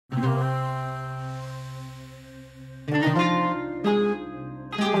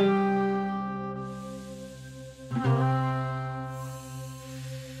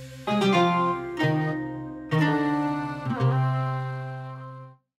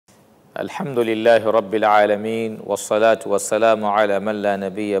الحمد لله رب العالمين والصلاة والسلام على من لا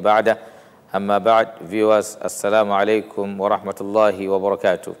نبي بعده أما بعد. Viewers, Assalamu alaikum wa rahmatullahi wa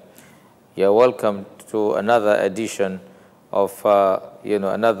barakatuh. You're welcome to another edition of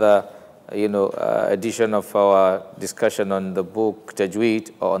edition of our discussion on the book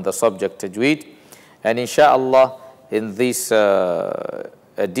Tajweed, or on the subject Tajweed. And inshallah, in this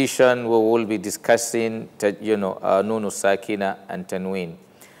edition we will be discussing Nunu Sakina and Tanween.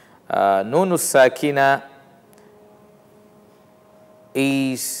 Nunu Sakina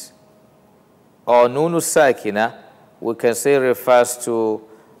is, or Nunu Sakina, we can say refers to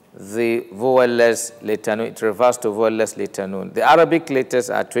the vowel-less letter Nun. It refers to vowel-less letter Nun. The Arabic letters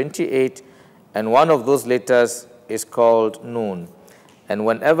are 28, and one of those letters is called Nun. And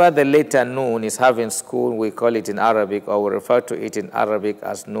whenever the letter Nun is having sukun, we call it in Arabic, or we refer to it in Arabic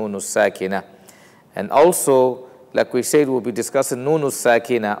as Nunu Sakina. And also, like we said, we'll be discussing Nunu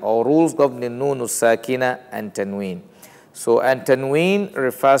Sakina, or rules governing Nunu Sakina and Tanween. So, and Tanween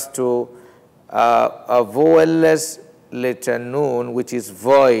refers to a vowel-less letter Nun, which is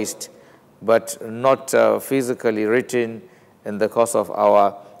voiced but not physically written in the course of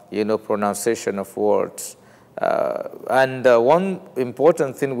our pronunciation of words. And one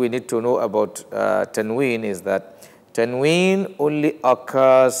important thing we need to know about Tanween is that Tanween only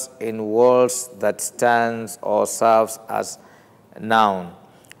occurs in words that stands or serves as noun.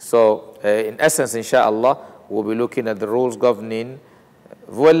 So in essence, inshallah, we'll be looking at the rules governing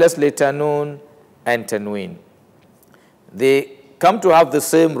vowel-less letter Nun and Tanween. They come to have the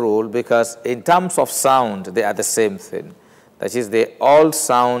same rule because in terms of sound, they are the same thing. That is, they all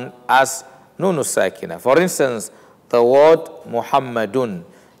sound as Nunu Sakina. For instance, the word Muhammadun,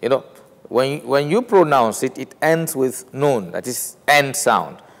 when you pronounce it, it ends with Nun, that is end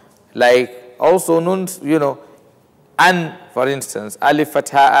sound. Like also Nun, An, for instance, Alif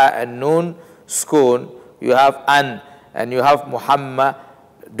Fatha'a and Nun Sukun, you have An, and you have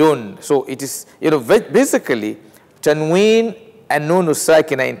Muhammadun. So it is, basically, Tanween and Nunu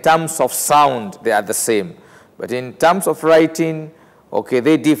Sakina in terms of sound, they are the same. But in terms of writing, okay,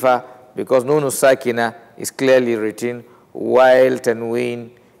 they differ because Nunu Sakina is clearly written while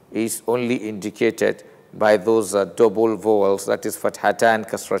Tanween is only indicated by those double vowels, that is Fathatan,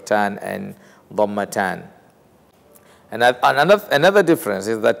 Kasratan, and Dhammatan. And another difference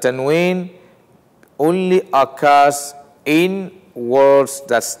is that Tanween only occurs in words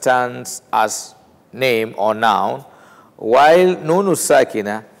that stands as name or noun, while Nunu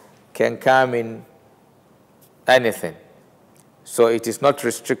Sakina can come in anything. So it is not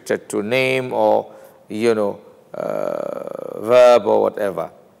restricted to name or, verb or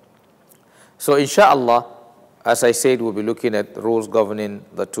whatever. So inshallah, as I said, we'll be looking at rules governing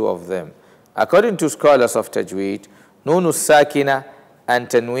the two of them. According to scholars of Tajweed, Nunu Sakina and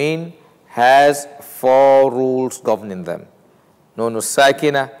Tanween has 4 rules governing them. Nunu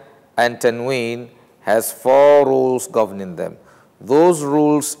Sakina and Tanween has 4 rules governing them. Those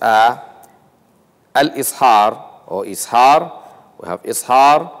rules are Al-Ishar, or Ishar. We have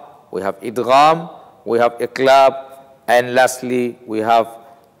Ishar, we have Idgham, we have Iqlab, and lastly, we have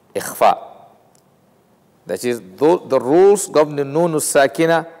Ikhfa. That is, the rules governing Nunu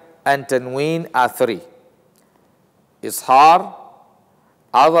Sakina and Tanween are 3. Ishar,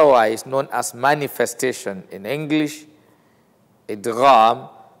 otherwise known as manifestation in English. Idgham,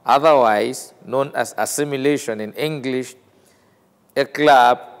 otherwise known as assimilation in English.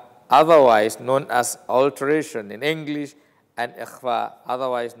 Iqlab, otherwise known as alteration in English. And Ikhfa,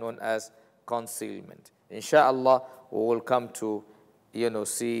 otherwise known as concealment. Inshallah, we will come to,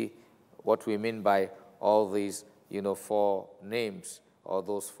 see what we mean by all these, 4 names, or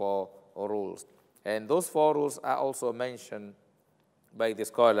those 4 rules. And those 4 rules are also mentioned by the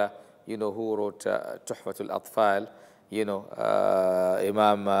scholar, who wrote Tuhfatul Atfal,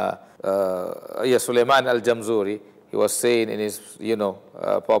 Imam Sulaiman al-Jamzuri. He was saying in his,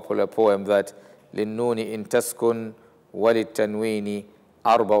 popular poem that لِلنُّونِ إِن تَسْكُنْ وَلِلتَّنْوِينِ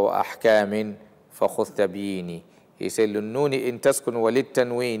أَرْبَعُ أَحْكَامٍ فَخُذْ تَبْيِينِ. He said, لِلنُّونِ إِن تَسْكُنْ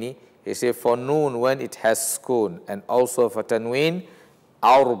وَلِلتَّنْوِينِ. He said, for Noon when it has sukun, and also for Tanween,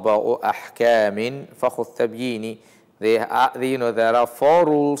 أَرْبَعُ أَحْكَامٍ فَخُذْ تَبْيِينِ. There are 4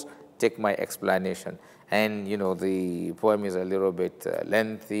 rules, take my explanation. And, the poem is a little bit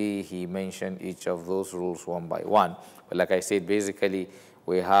lengthy. He mentioned each of those rules one by one. But like I said, basically,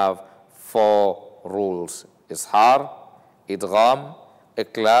 we have 4 rules. Ishar, Idgham,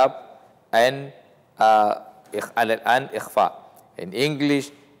 Iqlab, and Ikhfa. In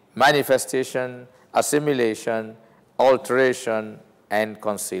English, manifestation, assimilation, alteration, and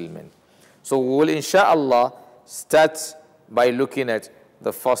concealment. So we will, inshallah, start by looking at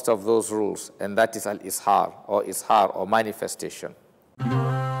the first of those rules, and that is al-ishar or manifestation.